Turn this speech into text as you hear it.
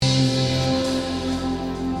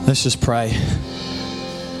Let's just pray.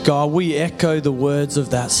 God, we echo the words of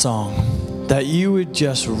that song, that you would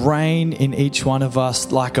just reign in each one of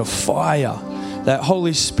us like a fire, that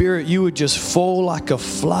Holy Spirit, you would just fall like a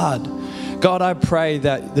flood. God, I pray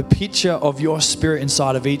that the picture of your Spirit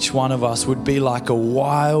inside of each one of us would be like a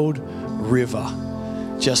wild river,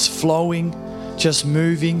 just flowing, just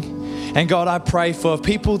moving. And God, I pray for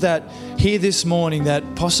people that here this morning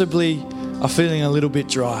that possibly are feeling a little bit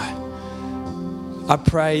dry. I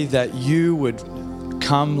pray that you would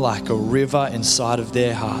come like a river inside of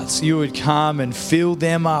their hearts. You would come and fill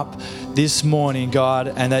them up this morning, God,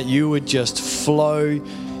 and that you would just flow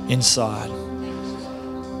inside.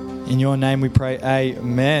 In your name we pray,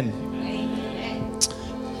 amen.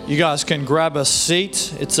 You guys can grab a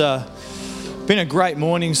seat. It's been a great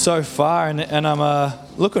morning so far, and I'm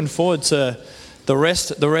looking forward to the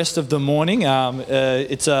rest of the morning.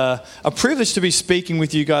 It's a privilege to be speaking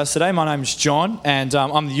with you guys today. My name's John, and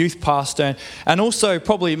I'm the youth pastor, and also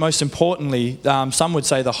probably most importantly, some would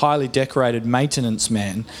say the highly decorated maintenance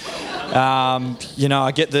man.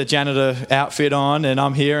 I get the janitor outfit on, and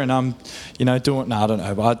I'm here, and I'm, doing. No, I don't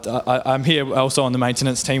know, but I'm here also on the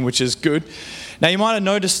maintenance team, which is good. Now, you might have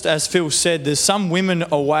noticed, as Phil said, there's some women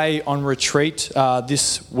away on retreat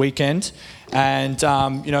this weekend. And,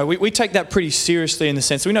 we take that pretty seriously in the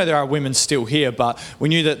sense we know there are women still here, but we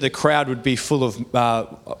knew that the crowd would be full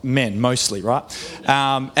of men mostly, right?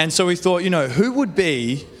 And so we thought, who would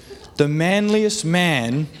be the manliest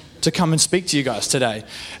man to come and speak to you guys today?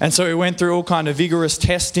 And so we went through all kind of vigorous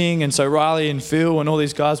testing, and so Riley and Phil and all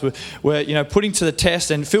these guys were putting to the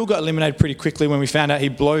test, and Phil got eliminated pretty quickly when we found out he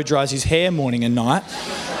blow dries his hair morning and night.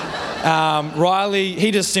 Riley, he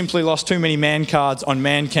just simply lost too many man cards on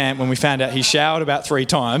man camp when we found out he showered about 3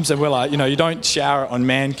 times, and we're like, you don't shower on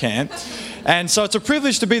man camp. And so it's a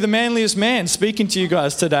privilege to be the manliest man speaking to you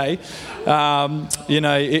guys today.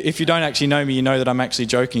 If you don't actually know me, you know that I'm actually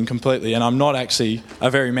joking completely, and I'm not actually a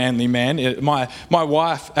very manly man. My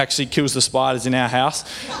wife actually kills the spiders in our house,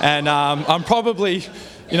 and I'm probably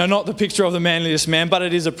not the picture of the manliest man, but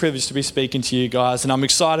it is a privilege to be speaking to you guys. And I'm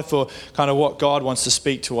excited for kind of what God wants to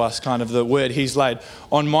speak to us, kind of the word he's laid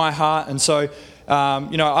on my heart. And so,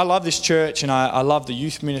 I love this church, and I love the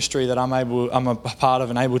youth ministry that I'm a part of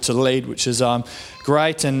and able to lead, which is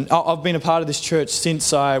great. And I've been a part of this church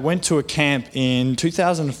since I went to a camp in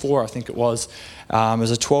 2004, I think it was,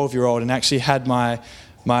 as a 12-year-old, and actually had my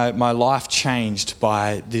life changed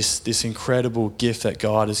by this incredible gift that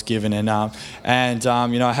God has given. And I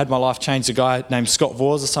had my life changed. A guy named Scott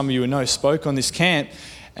Vorza, some of you would know, spoke on this camp.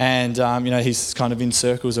 And, he's kind of in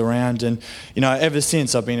circles around. And, ever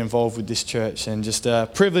since I've been involved with this church, and just a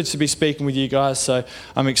privilege to be speaking with you guys. So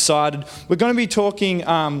I'm excited. We're going to be talking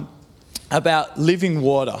about living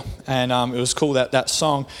water. And it was called that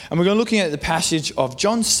song. And we're going to be looking at the passage of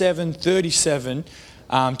John 7:37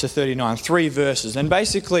 to 39, 3 verses. And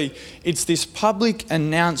basically, it's this public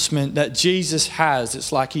announcement that Jesus has.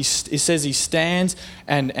 It's like it says he stands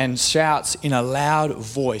and shouts in a loud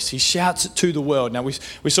voice. He shouts it to the world. Now, we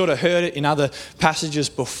sort of heard it in other passages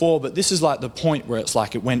before, but this is like the point where it's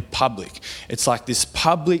like it went public. It's like this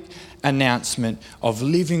public announcement of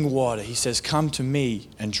living water. He says, come to me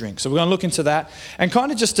and drink. So we're going to look into that, and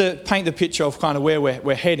kind of just to paint the picture of kind of where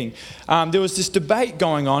we're heading. There was this debate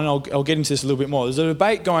going on, and I'll get into this a little bit more. There's a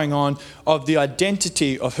debate going on of the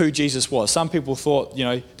identity of who Jesus was. Some people thought,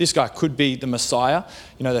 this guy could be the Messiah.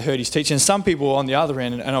 They heard his teaching. And some people on the other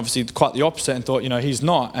end, and obviously quite the opposite, and thought, he's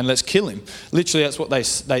not, and let's kill him. Literally, that's what they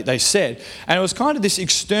said. And it was kind of this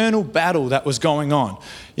external battle that was going on.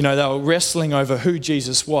 They were wrestling over who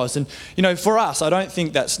Jesus was. And, for us, I don't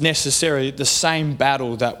think that's necessarily the same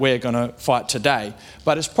battle that we're going to fight today,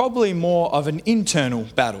 but it's probably more of an internal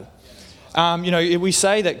battle. We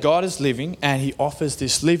say that God is living and he offers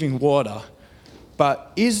this living water,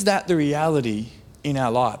 but is that the reality in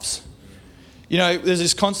our lives? There's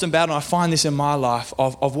this constant battle, and I find this in my life,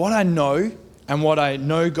 of what I know and what I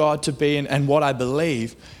know God to be and what I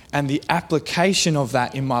believe, and the application of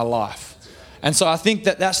that in my life. And so I think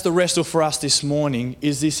that's the wrestle for us this morning,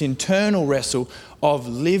 is this internal wrestle of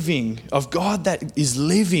living, of God that is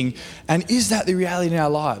living, and is that the reality in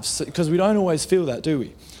our lives? Because we don't always feel that, do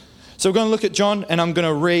we? So we're going to look at John, and I'm going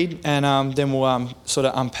to read, and then we'll sort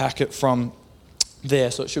of unpack it from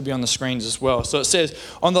there. So it should be on the screens as well. So it says,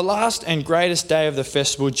 on the last and greatest day of the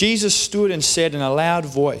festival, Jesus stood and said in a loud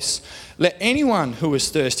voice, let anyone who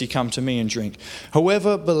is thirsty come to me and drink.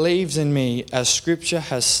 Whoever believes in me, as Scripture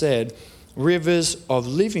has said, rivers of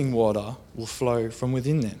living water will flow from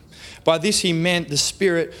within them. By this he meant the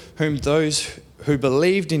Spirit whom those who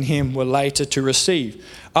believed in him were later to receive.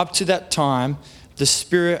 Up to that time, the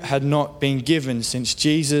Spirit had not been given since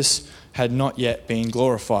Jesus had not yet been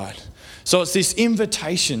glorified. So it's this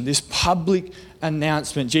invitation, this public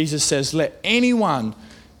announcement. Jesus says, let anyone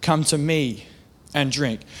come to me and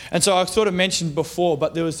drink. And so I sort of mentioned before,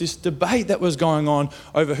 but there was this debate that was going on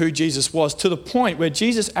over who Jesus was, to the point where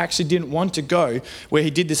Jesus actually didn't want to go where he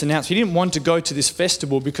did this announcement. He didn't want to go to this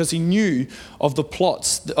festival because he knew of the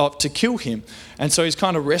plots to kill him. And so he's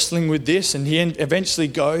kind of wrestling with this, and he eventually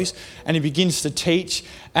goes and he begins to teach.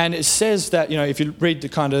 And it says that, if you read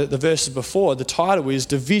the verses before, the title is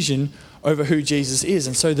Division over who Jesus is.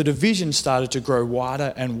 And so the division started to grow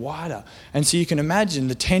wider and wider. And so you can imagine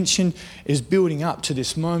the tension is building up to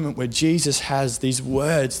this moment where Jesus has these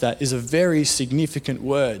words that is a very significant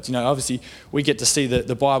words. Obviously we get to see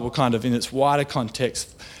the Bible kind of in its wider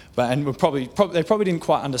context, and they probably didn't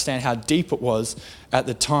quite understand how deep it was at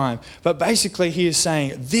the time. But basically he is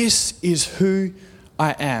saying, this is who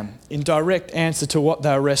I am, in direct answer to what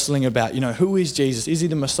they were wrestling about. Who is Jesus? Is he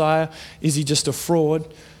the Messiah? Is he just a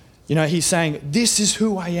fraud? He's saying, this is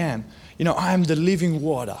who I am. I am the living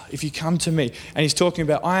water. If you come to me. And he's talking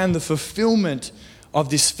about, I am the fulfillment of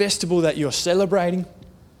this festival that you're celebrating.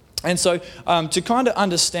 And so to kind of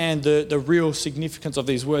understand the real significance of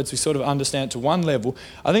these words, we sort of understand it to one level.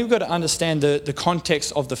 I think we've got to understand the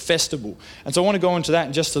context of the festival. And so I want to go into that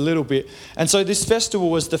in just a little bit. And so this festival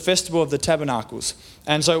was the Festival of the Tabernacles.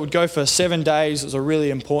 And so it would go for 7 days. It was a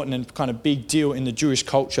really important and kind of big deal in the Jewish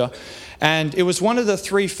culture. And it was one of the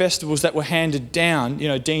 3 festivals that were handed down.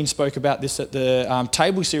 Dean spoke about this at the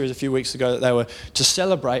table series a few weeks ago, that they were to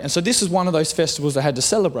celebrate. And so this is one of those festivals they had to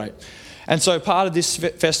celebrate. And so part of this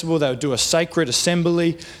festival, they would do a sacred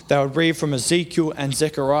assembly. They would read from Ezekiel and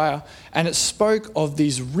Zechariah. And it spoke of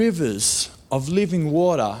these rivers of living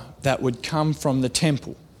water that would come from the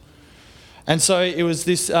temple. And so it was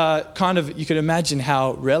this you could imagine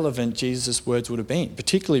how relevant Jesus' words would have been,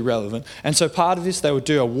 particularly relevant. And so part of this, they would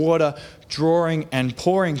do a water drawing and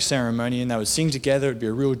pouring ceremony, and they would sing together. It'd be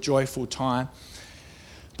a real joyful time.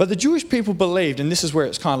 But the Jewish people believed, and this is where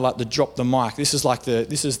it's kind of like the drop the mic. This is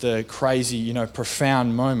the crazy,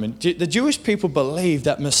 profound moment. The Jewish people believed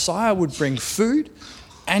that Messiah would bring food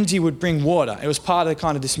and he would bring water. It was part of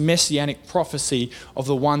kind of this messianic prophecy of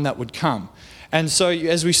the one that would come. And so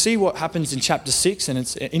as we see what happens in chapter 6, and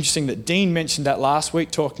it's interesting that Dean mentioned that last week,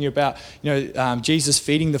 talking about Jesus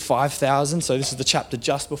feeding the 5,000. So this is the chapter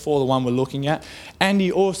just before the one we're looking at. And he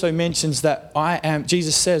also mentions that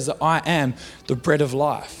Jesus says that I am the bread of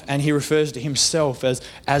life. And he refers to himself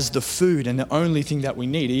as the food and the only thing that we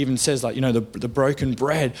need. He even says the broken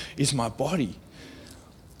bread is my body.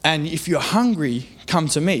 And if you're hungry, come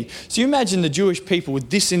to me. So you imagine the Jewish people with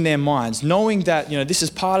this in their minds, knowing that this is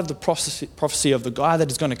part of the prophecy of the guy that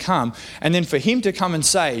is going to come. And then for him to come and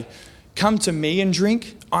say, come to me and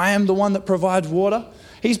drink. I am the one that provides water.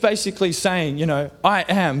 He's basically saying, I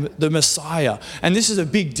am the Messiah. And this is a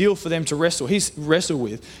big deal for them to wrestle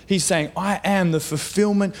with. He's saying, I am the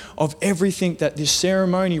fulfillment of everything that this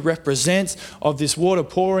ceremony represents, of this water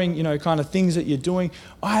pouring, kind of things that you're doing.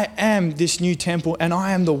 I am this new temple, and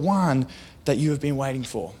I am the one that you have been waiting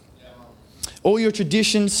for. All your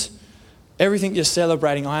traditions, everything you're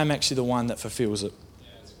celebrating, I am actually the one that fulfills it.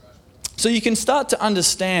 So you can start to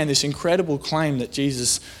understand this incredible claim that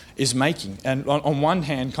Jesus is making. And on one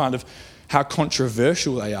hand, kind of how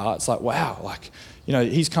controversial they are. It's like, wow,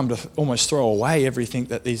 he's come to almost throw away everything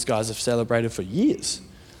that these guys have celebrated for years.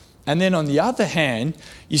 And then on the other hand,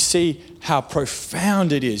 you see how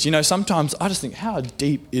profound it is. Sometimes I just think, how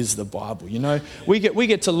deep is the Bible? We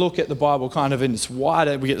get to look at the Bible kind of in its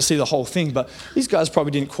wider, we get to see the whole thing, but these guys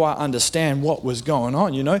probably didn't quite understand what was going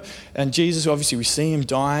on, And Jesus, obviously we see him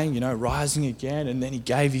dying, rising again, and then he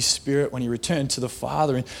gave his spirit when he returned to the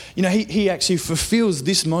Father. And, he actually fulfills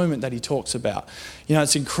this moment that he talks about.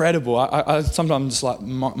 It's incredible. I sometimes just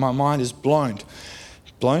my mind is blown.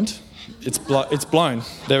 Blown? It's blown.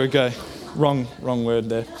 There we go. Wrong word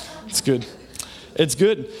there. It's good.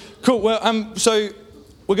 Cool. Well, so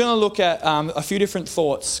we're going to look at a few different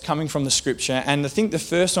thoughts coming from the scripture. And I think the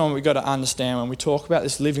first one we've got to understand when we talk about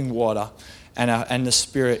this living water and the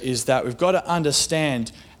Spirit is that we've got to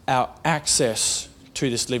understand our access to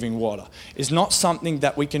this living water. It's not something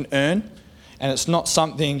that we can earn. And it's not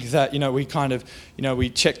something that, we kind of,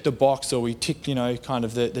 we check the box or we tick, kind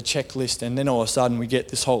of the checklist, and then all of a sudden we get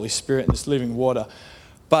this Holy Spirit and this living water.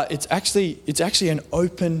 But it's actually an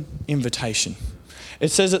open invitation. It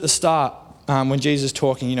says at the start, when Jesus is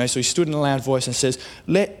talking, so he stood in a loud voice and says,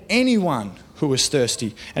 let anyone who is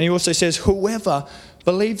thirsty. And he also says, whoever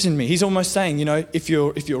believes in me. He's almost saying, if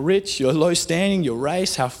you're rich, you're low standing, your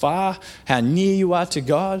race, how far, how near you are to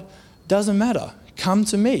God, doesn't matter. Come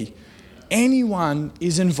to me. anyone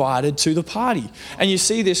is invited to the party. And you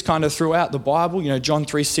see this kind of throughout the Bible. John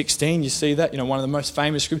 3:16, you see that, one of the most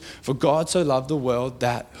famous scriptures. For God so loved the world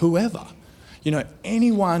that whoever,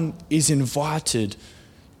 anyone is invited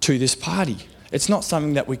to this party. It's not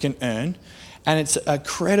something that we can earn. And it's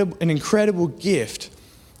an incredible gift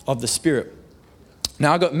of the Spirit.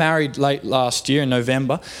 Now, I got married late last year in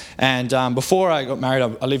November, and before I got married,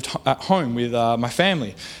 I lived at home with my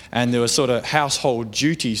family, and there were sort of household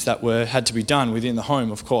duties that had to be done within the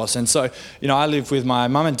home, of course. And so, I lived with my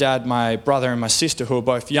mum and dad, my brother and my sister, who are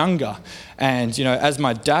both younger. And as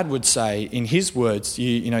my dad would say, in his words,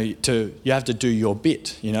 you have to do your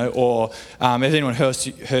bit, or if anyone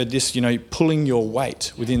heard this, pulling your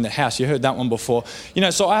weight within the house. You heard that one before,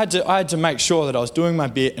 So I had to make sure that I was doing my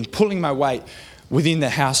bit and pulling my weight within the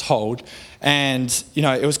household. And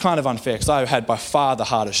it was kind of unfair because I had by far the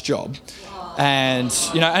hardest job. And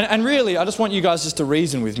and really, I just want you guys just to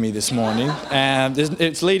reason with me this morning. And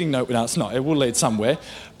it's leading nowhere. No, it's not. It will lead somewhere.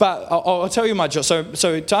 But I'll tell you my job.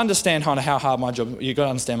 So to understand kind of how hard my job, you've got to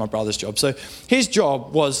understand my brother's job. So his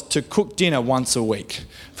job was to cook dinner once a week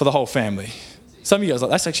for the whole family. Some of you guys are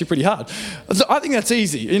like, that's actually pretty hard. I think that's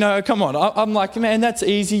easy. Come on. I'm like, man, that's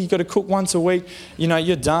easy. You've got to cook once a week.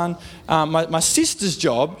 You're done. My sister's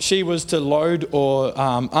job, she was to load or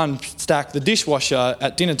unstack the dishwasher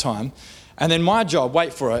at dinner time. And then my job,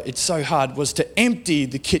 wait for it, it's so hard, was to empty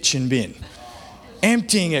the kitchen bin.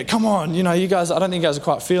 Emptying it. Come on, you guys, I don't think you guys are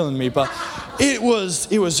quite feeling me, but it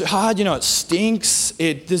was hard. It stinks.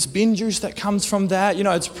 There's bin juice that comes from that.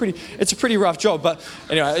 It's a pretty rough job. But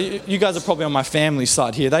anyway, you guys are probably on my family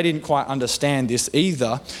side here. They didn't quite understand this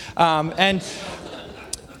either. And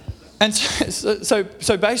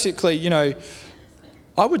so basically,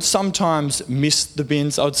 I would sometimes miss the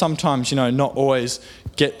bins. I would sometimes, not always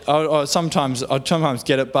I'd sometimes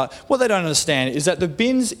get it. But what they don't understand is that the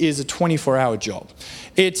bins is a 24-hour job.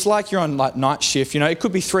 It's like you're on night shift. It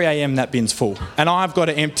could be 3 a.m. that bin's full, and I've got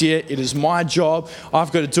to empty it. It is my job.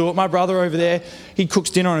 I've got to do it. My brother over there, he cooks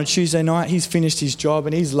dinner on a Tuesday night. He's finished his job,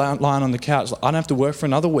 and he's lying on the couch. I don't have to work for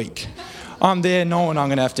another week. I'm there knowing I'm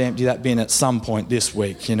going to have to empty that bin at some point this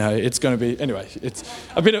week. It's going to be anyway. It's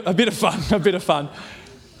a bit of fun.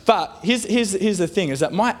 But here's the thing, is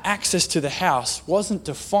that my access to the house wasn't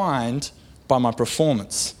defined by my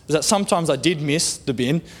performance. Is that sometimes I did miss the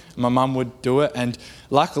bin, and my mum would do it, and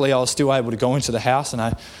luckily I was still able to go into the house, and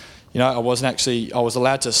I was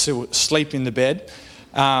allowed to sleep in the bed.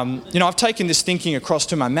 I've taken this thinking across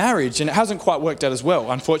to my marriage, and it hasn't quite worked out as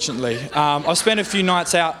well, unfortunately. I've spent a few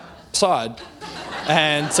nights outside,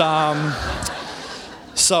 and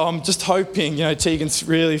so I'm just hoping, Tegan's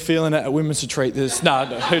really feeling it at women's retreat. Who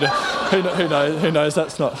knows?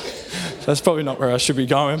 That's probably not where I should be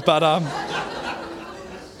going. But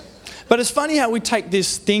it's funny how we take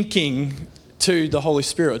this thinking to the Holy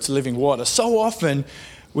Spirit, to living water. So often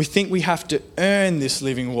we think we have to earn this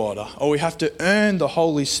living water, or we have to earn the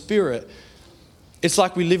Holy Spirit. It's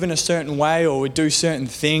like we live in a certain way, or we do certain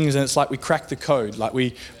things, and it's like we crack the code, like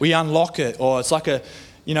we unlock it, or it's like a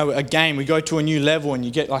game. We go to a new level and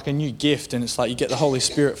you get like a new gift, and it's like you get the Holy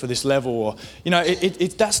Spirit for this level, or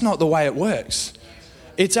that's not the way it works.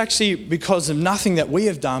 It's actually because of nothing that we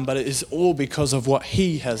have done, but it is all because of what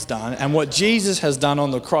He has done and what Jesus has done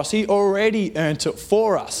on the cross. He already earned it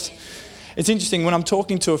for us. It's interesting, when I'm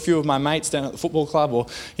talking to a few of my mates down at the football club, or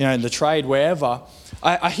in the trade, wherever,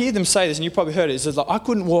 I hear them say this, and you probably heard it. It's like, I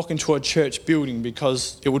couldn't walk into a church building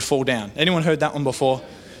because it would fall down. Anyone heard that one before?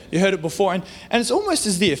 You heard it before, and it's almost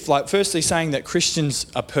as if, firstly saying that Christians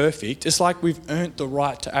are perfect, it's like we've earned the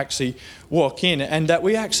right to actually walk in, and that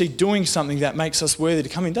we're actually doing something that makes us worthy to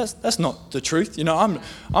come in. That's not the truth.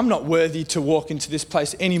 I'm not worthy to walk into this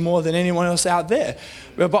place any more than anyone else out there.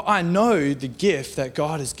 But I know the gift that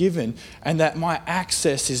God has given, and that my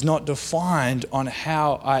access is not defined on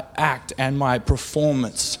how I act and my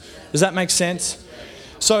performance. Does that make sense?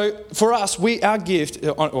 So for us, our gift,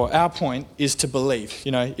 or our point, is to believe.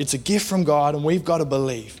 It's a gift from God, and we've got to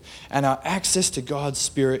believe. And our access to God's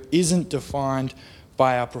Spirit isn't defined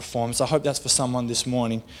by our performance. I hope that's for someone this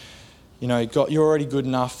morning. God, you're already good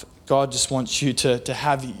enough. God just wants you to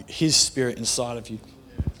have His Spirit inside of you.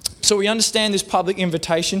 So we understand this public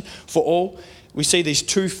invitation for all. We see these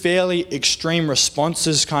two fairly extreme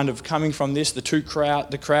responses kind of coming from this, the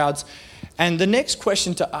crowds. And the next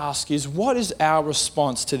question to ask is, what is our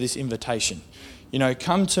response to this invitation?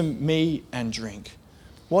 Come to me and drink.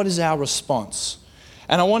 What is our response?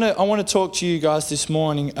 And I want to talk to you guys this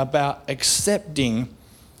morning about accepting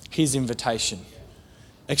His invitation.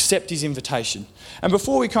 Accept His invitation. And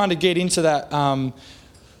before we kind of get into that,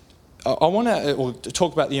 I want to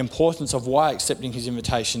talk about the importance of why accepting his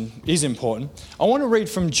invitation is important. I want to read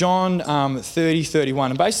from John 30:31,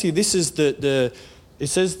 and basically this is it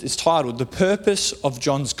says it's titled "The Purpose of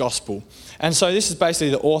John's Gospel," and so this is basically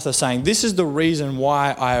the author saying, "This is the reason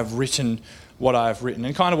why I have written what I have written,"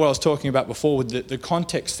 and kind of what I was talking about before with the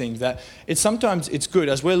context thing. That sometimes it's good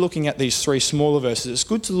as we're looking at these three smaller verses. It's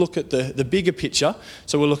good to look at the bigger picture.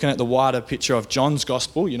 So we're looking at the wider picture of John's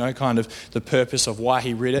gospel, kind of the purpose of why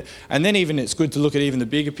he read it, and then even it's good to look at even the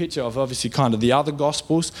bigger picture of obviously kind of the other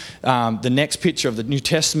gospels, the next picture of the New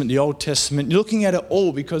Testament, the Old Testament. You're looking at it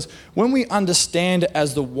all because when we understand it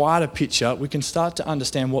as the wider picture, we can start to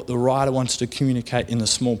understand what the writer wants to communicate in the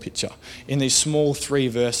small picture, in these small 3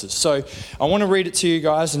 verses. So I want to read it to you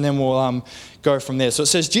guys and then we'll go from there. So it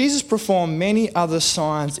says, Jesus performed many other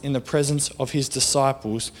signs in the presence of his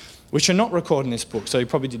disciples, which are not recorded in this book. So he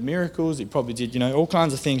probably did miracles, he probably did, all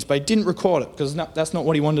kinds of things, but he didn't record it because that's not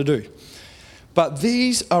what he wanted to do. But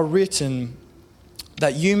these are written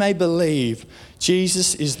that you may believe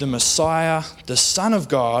Jesus is the Messiah, the Son of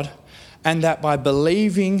God, and that by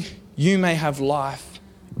believing you may have life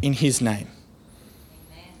in his name.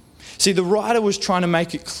 See, the writer was trying to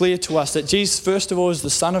make it clear to us that Jesus, first of all, is the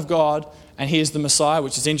Son of God and he is the Messiah,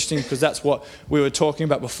 which is interesting because that's what we were talking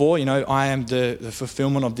about before. I am the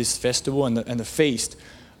fulfillment of this festival and the feast.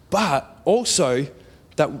 But also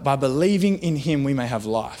that by believing in him, we may have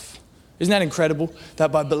life. Isn't that incredible?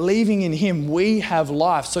 That by believing in him, we have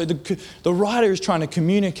life. So the writer is trying to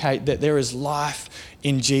communicate that there is life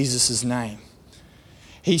in Jesus' name.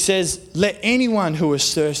 He says, let anyone who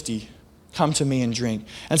is thirsty come to me and drink.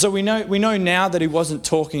 And so we know now that he wasn't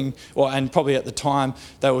talking, and probably at the time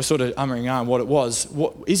they were sort of umming on what it was.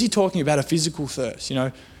 What is he talking about? A physical thirst,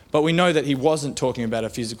 But we know that he wasn't talking about a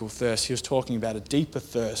physical thirst. He was talking about a deeper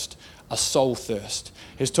thirst, a soul thirst.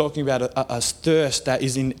 He was talking about a thirst that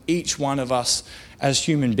is in each one of us as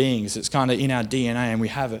human beings. It's kind of in our DNA and we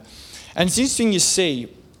have it. And it's interesting you see,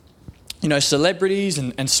 celebrities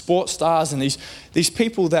and sports stars and these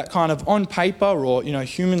people that kind of on paper or,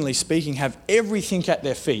 humanly speaking, have everything at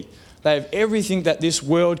their feet. They have everything that this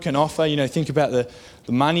world can offer. Think about the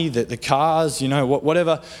money, the cars,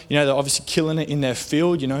 whatever. They're obviously killing it in their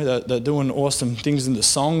field. They're doing awesome things in the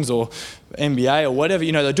songs or NBA or whatever.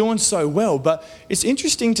 They're doing so well. But it's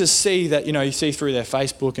interesting to see that, you see through their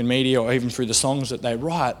Facebook and media or even through the songs that they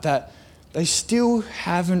write that they still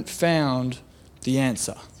haven't found the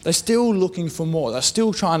answer. They're still looking for more. They're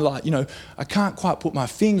still trying to I can't quite put my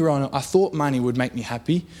finger on it. I thought money would make me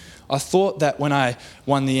happy. I thought that when I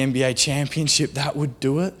won the NBA championship, that would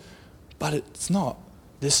do it. But it's not.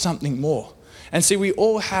 There's something more. And see, we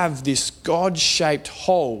all have this God-shaped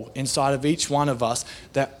hole inside of each one of us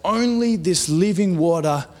that only this living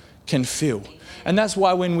water can fill. And that's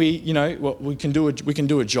why when we can do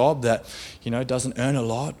a job that, doesn't earn a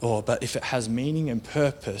lot, but if it has meaning and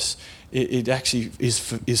purpose, it actually is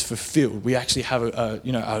fulfilled. We actually have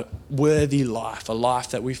a worthy life, a life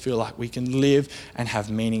that we feel like we can live and have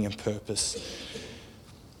meaning and purpose.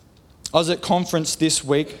 I was at conference this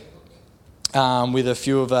week with a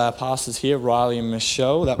few of our pastors here, Riley and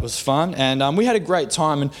Michelle. That was fun. And we had a great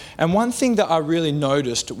time. And one thing that I really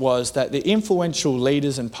noticed was that the influential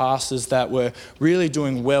leaders and pastors that were really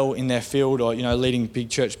doing well in their field or, leading big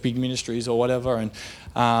church, big ministries or whatever. And,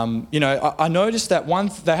 I noticed that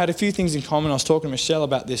they had a few things in common. I was talking to Michelle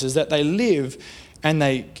about this, is that they live and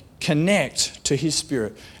they connect to his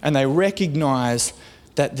spirit and they recognize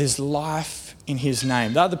that there's life in his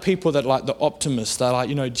name. They're the people that like the optimists. They're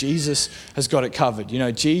like, Jesus has got it covered.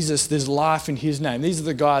 Jesus, there's life in his name. These are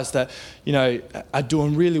the guys that, are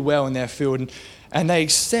doing really well in their field and they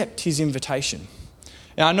accept his invitation.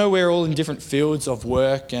 Now, I know we're all in different fields of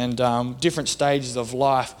work and different stages of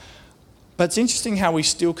life, but it's interesting how we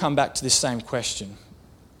still come back to this same question.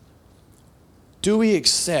 Do we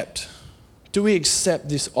accept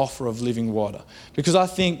this offer of living water? Because I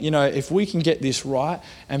think, if we can get this right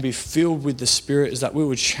and be filled with the Spirit, is that we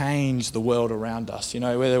would change the world around us.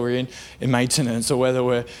 Whether we're in maintenance or whether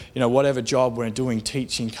we're, whatever job we're doing,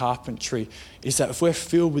 teaching, carpentry, is that if we're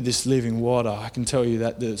filled with this living water, I can tell you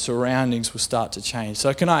that the surroundings will start to change.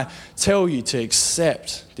 So can I tell you to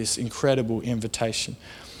accept this incredible invitation?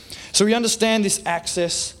 So we understand this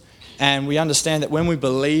access and we understand that when we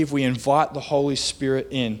believe, we invite the Holy Spirit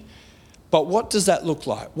in. But what does that look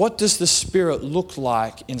like? What does the Spirit look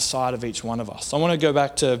like inside of each one of us? I want to go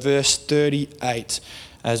back to verse 38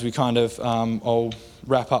 as we kind of, I'll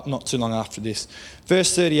wrap up not too long after this.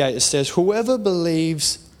 Verse 38, it says, whoever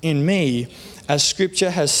believes in me, as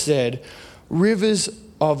Scripture has said, rivers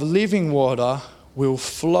of living water will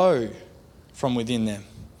flow from within them.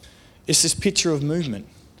 It's this picture of movement.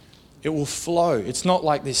 It will flow. It's not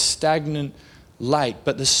like this stagnant lake,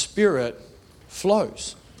 but the Spirit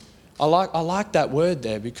flows. I like that word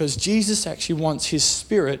there, because Jesus actually wants his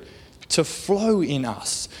Spirit to flow in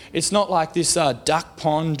us. It's not like this duck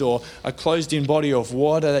pond or a closed-in body of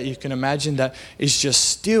water that you can imagine that is just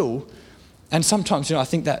still. And sometimes, I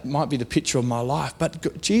think that might be the picture of my life.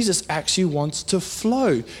 But Jesus actually wants to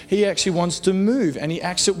flow. He actually wants to move, and he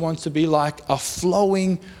actually wants to be like a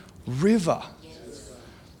flowing river.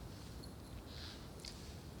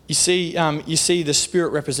 You see the Spirit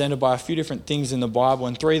represented by a few different things in the Bible,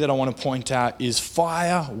 and three that I want to point out is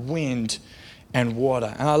fire, wind, and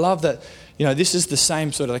water. And I love that, this is the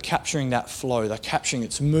same sort of, they're capturing that flow, they're capturing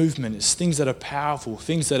its movement, it's things that are powerful,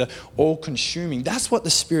 things that are all-consuming. That's what the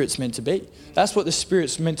Spirit's meant to be. That's what the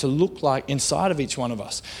Spirit's meant to look like inside of each one of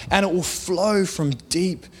us. And it will flow from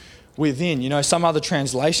deep within. Some other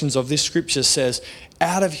translations of this scripture says,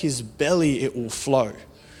 out of his belly it will flow.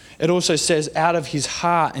 It also says out of his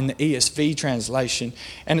heart in the ESV translation.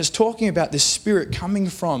 And it's talking about this Spirit coming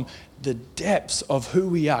from the depths of who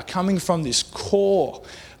we are, coming from this core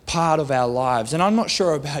part of our lives. And I'm not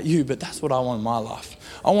sure about you, but that's what I want in my life.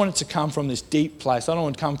 I want it to come from this deep place. I don't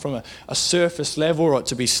want it to come from a surface level or it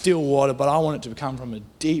to be still water, but I want it to come from a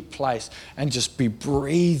deep place and just be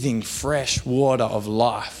breathing fresh water of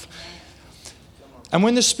life. And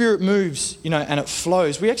when the Spirit moves, and it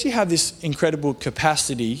flows, we actually have this incredible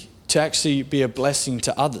capacity to actually be a blessing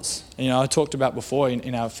to others. I talked about before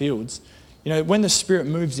in our fields, when the Spirit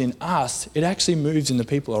moves in us, it actually moves in the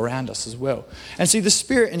people around us as well. And see, the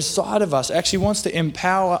Spirit inside of us actually wants to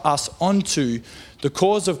empower us onto the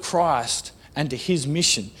cause of Christ and to his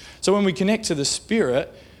mission. So when we connect to the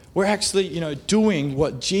Spirit, we're actually, doing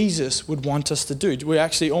what Jesus would want us to do. We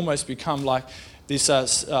actually almost become like this,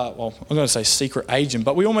 I'm going to say secret agent,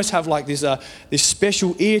 but we almost have like this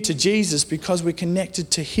special ear to Jesus because we're connected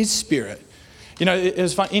to his Spirit. It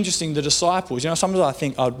was interesting, the disciples, sometimes I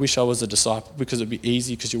think I'd wish I was a disciple because it'd be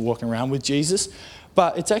easy because you're walking around with Jesus.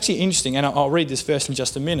 But it's actually interesting, and I'll read this verse in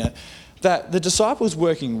just a minute, that the disciples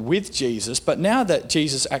working with Jesus, but now that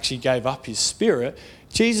Jesus actually gave up his Spirit,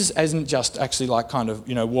 Jesus isn't just actually like kind of,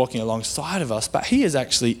 walking alongside of us, but he is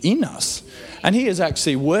actually in us. And he is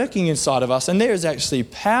actually working inside of us. And there is actually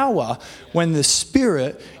power when the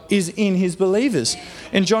Spirit is in his believers.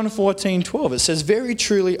 In John 14:12, it says, very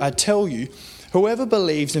truly I tell you, whoever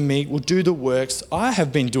believes in me will do the works I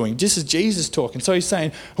have been doing. This is Jesus talking. So he's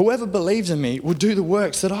saying, whoever believes in me will do the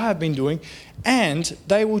works that I have been doing, and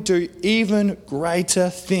they will do even greater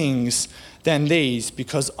things than these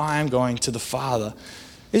because I am going to the Father.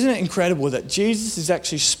 Isn't it incredible that Jesus is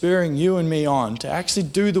actually spurring you and me on to actually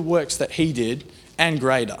do the works that he did and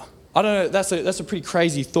greater? I don't know, that's a pretty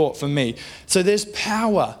crazy thought for me. So there's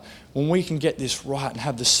power when we can get this right and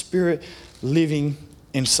have the Spirit living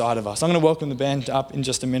inside of us. I'm going to welcome the band up in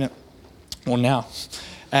just a minute, or now.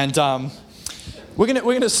 And we're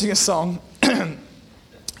going to sing a song.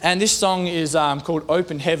 And this song is called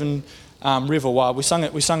Open Heaven River Wild. We sung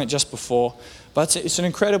it just before. But it's an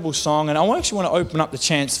incredible song, and I actually want to open up the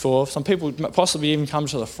chance for some people, possibly even come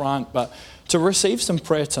to the front, but to receive some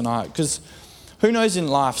prayer tonight. Because who knows in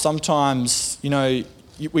life, sometimes,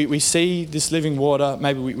 we see this living water,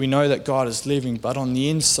 maybe we know that God is living, but on the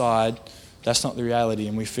inside, that's not the reality,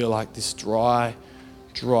 and we feel like this dry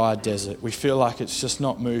desert. We feel like it's just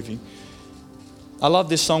not moving. I love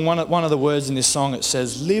this song. One of the words in this song, it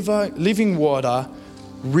says, living water,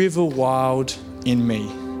 river wild in me.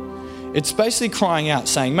 It's basically crying out,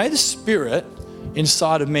 saying, may the Spirit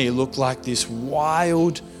inside of me look like this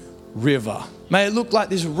wild river. May it look like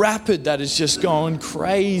this rapid that is just going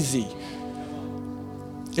crazy.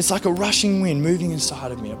 It's like a rushing wind moving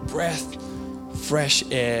inside of me, a breath, fresh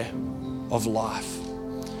air of life.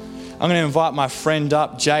 I'm going to invite my friend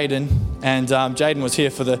up, Jaden. And Jaden was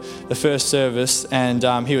here for the first service, and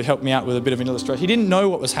he would help me out with a bit of an illustration. He didn't know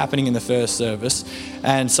what was happening in the first service,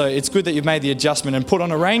 and so it's good that you've made the adjustment and put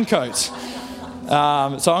on a raincoat. So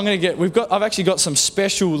I've actually got some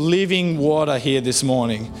special living water here this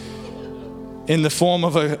morning in the form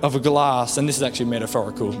of a glass, and this is actually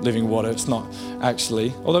metaphorical living water. It's not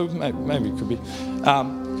actually, although maybe it could be.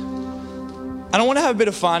 And I want to have a bit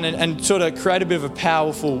of fun and sort of create a bit of a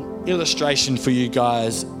powerful illustration for you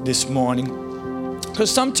guys this morning. Because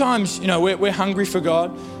sometimes, we're hungry for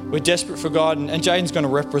God, we're desperate for God, and Jaden's going to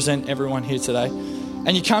represent everyone here today.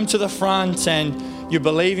 And you come to the front and you're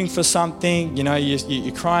believing for something,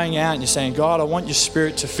 you're crying out and you're saying, God, I want your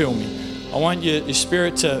Spirit to fill me. I want your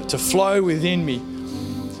Spirit to flow within me.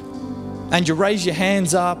 And you raise your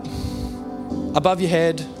hands up above your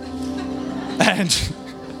head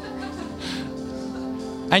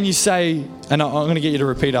and you say, and I'm going to get you to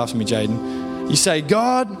repeat after me, Jaden. You say,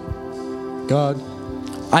 God,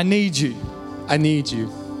 I need you. I need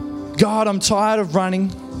you. God, I'm tired of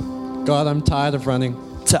running God, I'm tired of running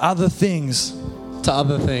to other things to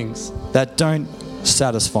other things that don't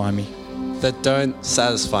satisfy me. that don't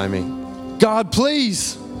satisfy me. God,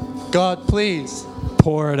 please God, please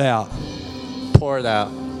pour it out. pour it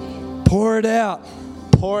out. Pour it out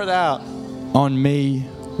Pour it out on me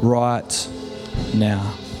right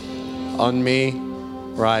now. on me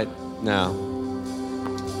right now.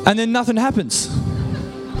 And then nothing happens.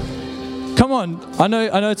 Come on, I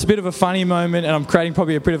know it's a bit of a funny moment and I'm creating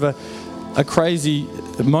probably a bit of a crazy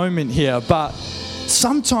moment here, but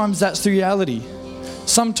sometimes that's the reality.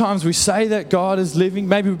 Sometimes we say that God is living.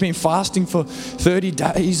 Maybe we've been fasting for 30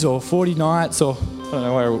 days or 40 nights, or I don't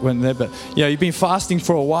know where it went there, but you've been fasting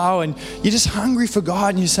for a while and you're just hungry for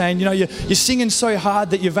God, and you're saying, you're singing so hard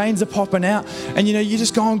that your veins are popping out, and you're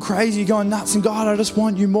just going crazy, you're going nuts, and God, I just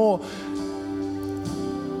want you more.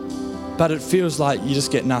 But it feels like you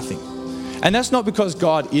just get nothing. And that's not because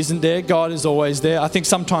God isn't there. God is always there. I think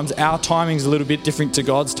sometimes our timing is a little bit different to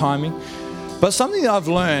God's timing. But something that I've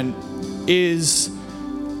learned is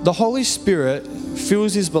the Holy Spirit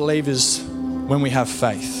fills his believers when we have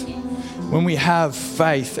faith. When we have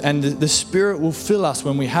faith, and the Spirit will fill us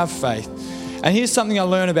when we have faith. And here's something I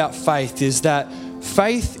learned about faith, is that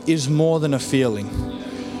faith is more than a feeling.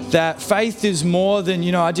 That faith is more than,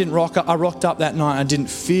 I rocked up that night and I didn't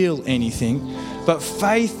feel anything. But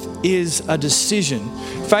faith is a decision.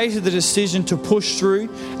 Faith is the decision to push through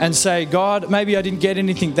and say, God, maybe I didn't get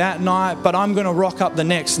anything that night, but I'm going to rock up the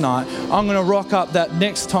next night. I'm going to rock up that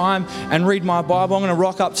next time and read my Bible. I'm going to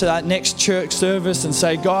rock up to that next church service and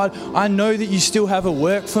say, God, I know that you still have a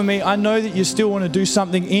work for me. I know that you still want to do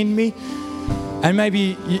something in me. And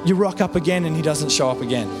maybe you rock up again and he doesn't show up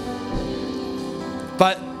again.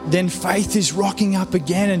 But then faith is rocking up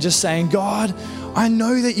again and just saying, God, I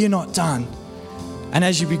know that you're not done. And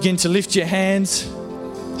as you begin to lift your hands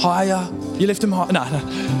higher, you lift them high. No.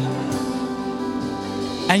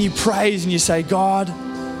 And you praise and you say, God,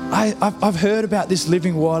 I've heard about this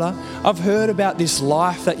living water. I've heard about this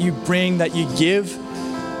life that you bring, that you give.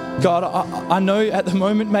 God, I know at the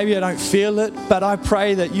moment maybe I don't feel it, but I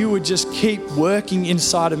pray that you would just keep working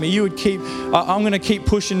inside of me. You would I'm going to keep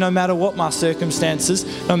pushing no matter what my circumstances,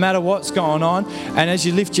 no matter what's going on. And as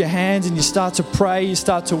you lift your hands and you start to pray, you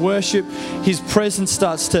start to worship, his presence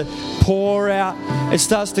starts to pour out. It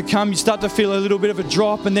starts to come. You start to feel a little bit of a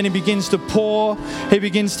drop, and then he begins to pour. He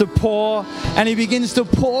begins to pour, and he begins to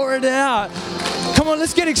pour it out. Come on,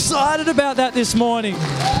 let's get excited about that this morning.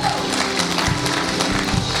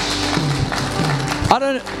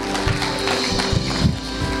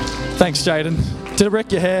 Thanks, Jaden. Did it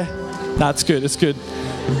wreck your hair? No, it's good. It's good.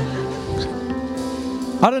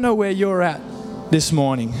 I don't know where you're at this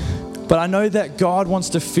morning, but I know that God wants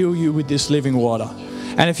to fill you with this living water.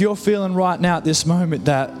 And if you're feeling right now at this moment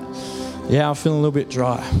that, I'm feeling a little bit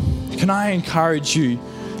dry, can I encourage you,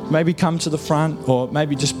 maybe come to the front or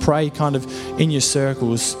maybe just pray kind of in your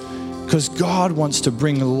circles, because God wants to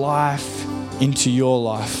bring life into your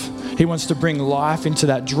life. He wants to bring life into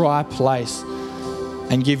that dry place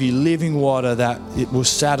and give you living water that it will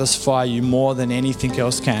satisfy you more than anything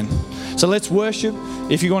else can. So let's worship.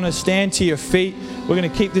 If you want to stand to your feet, we're going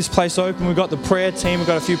to keep this place open. We've got the prayer team. We've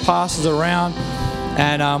got a few pastors around,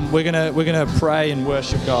 and we're going to pray and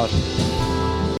worship God.